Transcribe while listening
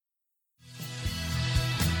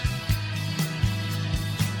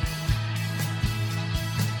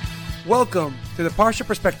Welcome to the Parsha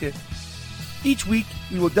Perspective. Each week,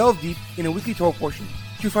 we will delve deep in a weekly Torah portion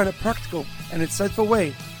to find a practical and insightful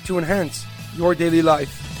way to enhance your daily life.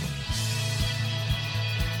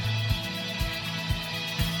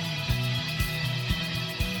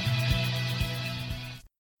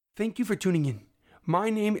 Thank you for tuning in. My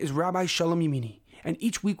name is Rabbi Shalom Yamini, and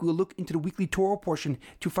each week we will look into the weekly Torah portion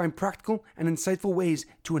to find practical and insightful ways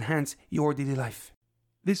to enhance your daily life.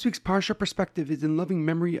 This week's Parsha Perspective is in loving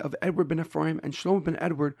memory of Edward ben Ephraim and Shlomo ben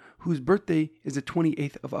Edward, whose birthday is the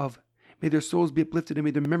 28th of Av. May their souls be uplifted and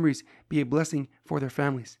may their memories be a blessing for their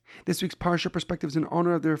families. This week's Parsha Perspective is in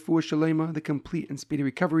honor of the Refuah Shalema, the complete and speedy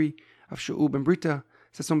recovery of Shaul ben Brita,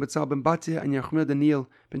 Sasson Betzal ben Batia, and Yachmiel Daniel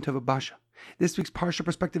ben Tova Basha. This week's Parsha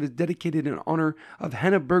Perspective is dedicated in honor of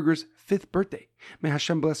Hannah Berger's 5th birthday. May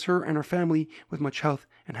Hashem bless her and her family with much health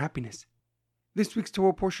and happiness. This week's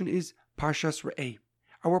Torah portion is Parshas Re'eh.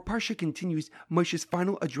 Our Parsha continues Moshe's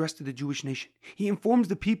final address to the Jewish nation. He informs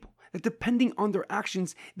the people that depending on their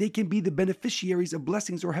actions, they can be the beneficiaries of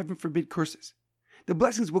blessings or, heaven forbid, curses. The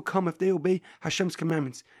blessings will come if they obey Hashem's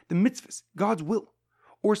commandments, the mitzvahs, God's will.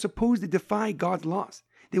 Or suppose they defy God's laws,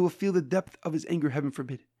 they will feel the depth of his anger, heaven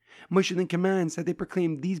forbid. Moshe then commands that they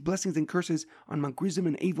proclaim these blessings and curses on Mount Gerizim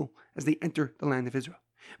and Avil as they enter the land of Israel.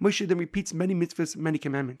 Moshe then repeats many mitzvahs, many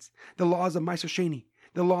commandments, the laws of Ma'aser Sheni,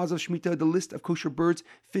 the laws of Shemitah, the list of kosher birds,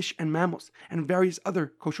 fish, and mammals, and various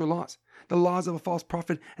other kosher laws, the laws of a false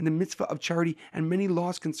prophet, and the mitzvah of charity, and many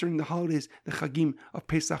laws concerning the holidays, the chagim of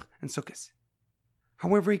Pesach and Sukkot.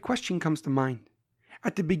 However, a question comes to mind.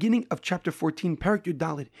 At the beginning of chapter 14, Perek Yud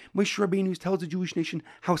Daled, Moshe Rabbeinu tells the Jewish nation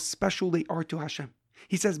how special they are to Hashem.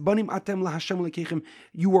 He says, Banim atem laHashem lekechem,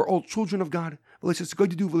 you are all children of God, and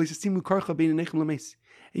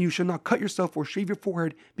you shall not cut yourself or shave your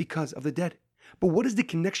forehead because of the dead. But what is the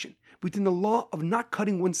connection between the law of not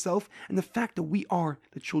cutting oneself and the fact that we are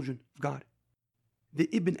the children of God? The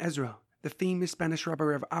Ibn Ezra, the famous Spanish rabbi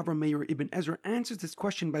Rav Avraham Meir Ibn Ezra, answers this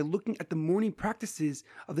question by looking at the mourning practices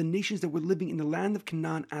of the nations that were living in the land of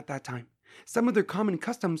Canaan at that time. Some of their common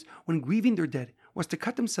customs when grieving their dead was to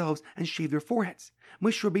cut themselves and shave their foreheads.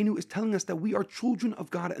 Moshe Rabbeinu is telling us that we are children of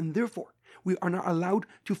God and therefore we are not allowed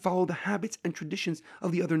to follow the habits and traditions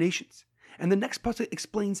of the other nations. And the next pasuk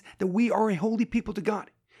explains that we are a holy people to God,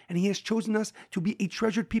 and He has chosen us to be a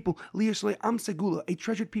treasured people, liyashlei am segula, a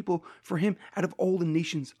treasured people for Him out of all the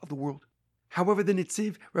nations of the world. However, the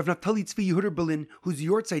Nitziv, Rav Naftali Tzvi Yehuda Berlin, whose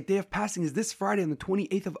Yortzeit day of passing is this Friday on the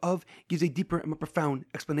 28th of Av, gives a deeper and more profound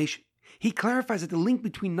explanation. He clarifies that the link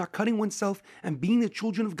between not cutting oneself and being the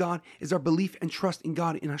children of God is our belief and trust in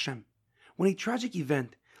God, in Hashem. When a tragic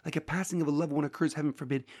event like a passing of a loved one occurs, heaven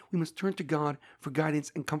forbid, we must turn to God for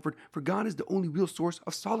guidance and comfort, for God is the only real source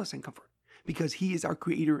of solace and comfort, because He is our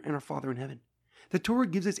Creator and our Father in heaven. The Torah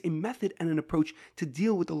gives us a method and an approach to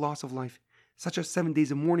deal with the loss of life, such as 7 days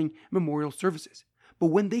of mourning, memorial services. But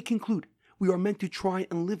when they conclude, we are meant to try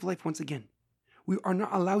and live life once again. We are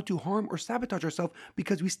not allowed to harm or sabotage ourselves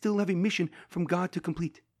because we still have a mission from God to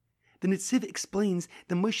complete. The Nitziv explains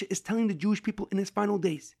that Moshe is telling the Jewish people in his final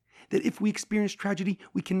days that if we experience tragedy,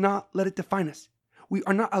 we cannot let it define us. We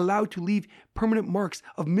are not allowed to leave permanent marks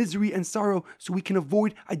of misery and sorrow so we can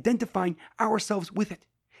avoid identifying ourselves with it.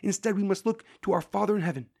 Instead, we must look to our Father in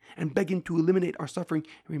heaven and beg Him to eliminate our suffering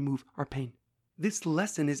and remove our pain. This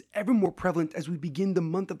lesson is ever more prevalent as we begin the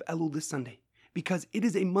month of Elul this Sunday, because it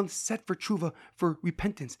is a month set for tshuva, for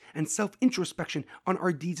repentance and self-introspection on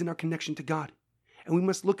our deeds and our connection to God. And we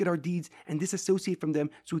must look at our deeds and disassociate from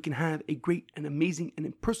them so we can have a great and amazing and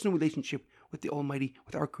impersonal relationship with the Almighty,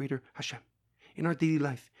 with our Creator, Hashem. In our daily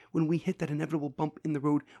life, when we hit that inevitable bump in the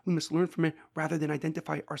road, we must learn from it rather than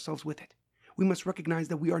identify ourselves with it. We must recognize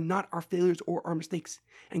that we are not our failures or our mistakes.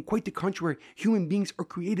 And quite the contrary, human beings are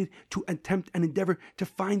created to attempt and endeavor to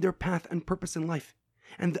find their path and purpose in life.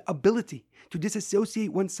 And the ability to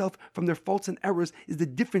disassociate oneself from their faults and errors is the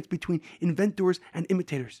difference between inventors and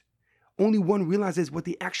imitators. Only one realizes what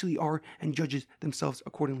they actually are and judges themselves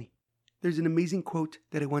accordingly. There's an amazing quote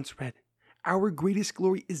that I once read. Our greatest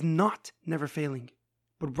glory is not never failing,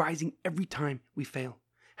 but rising every time we fail.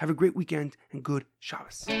 Have a great weekend and good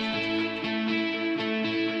Shabbos.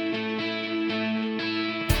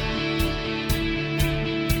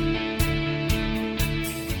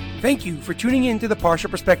 Thank you for tuning in to the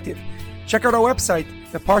Parsha Perspective. Check out our website,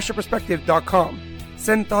 theparshaperspective.com.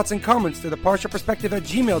 Send thoughts and comments to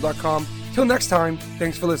theparshaperspective@gmail.com. Till next time,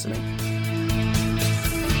 thanks for listening.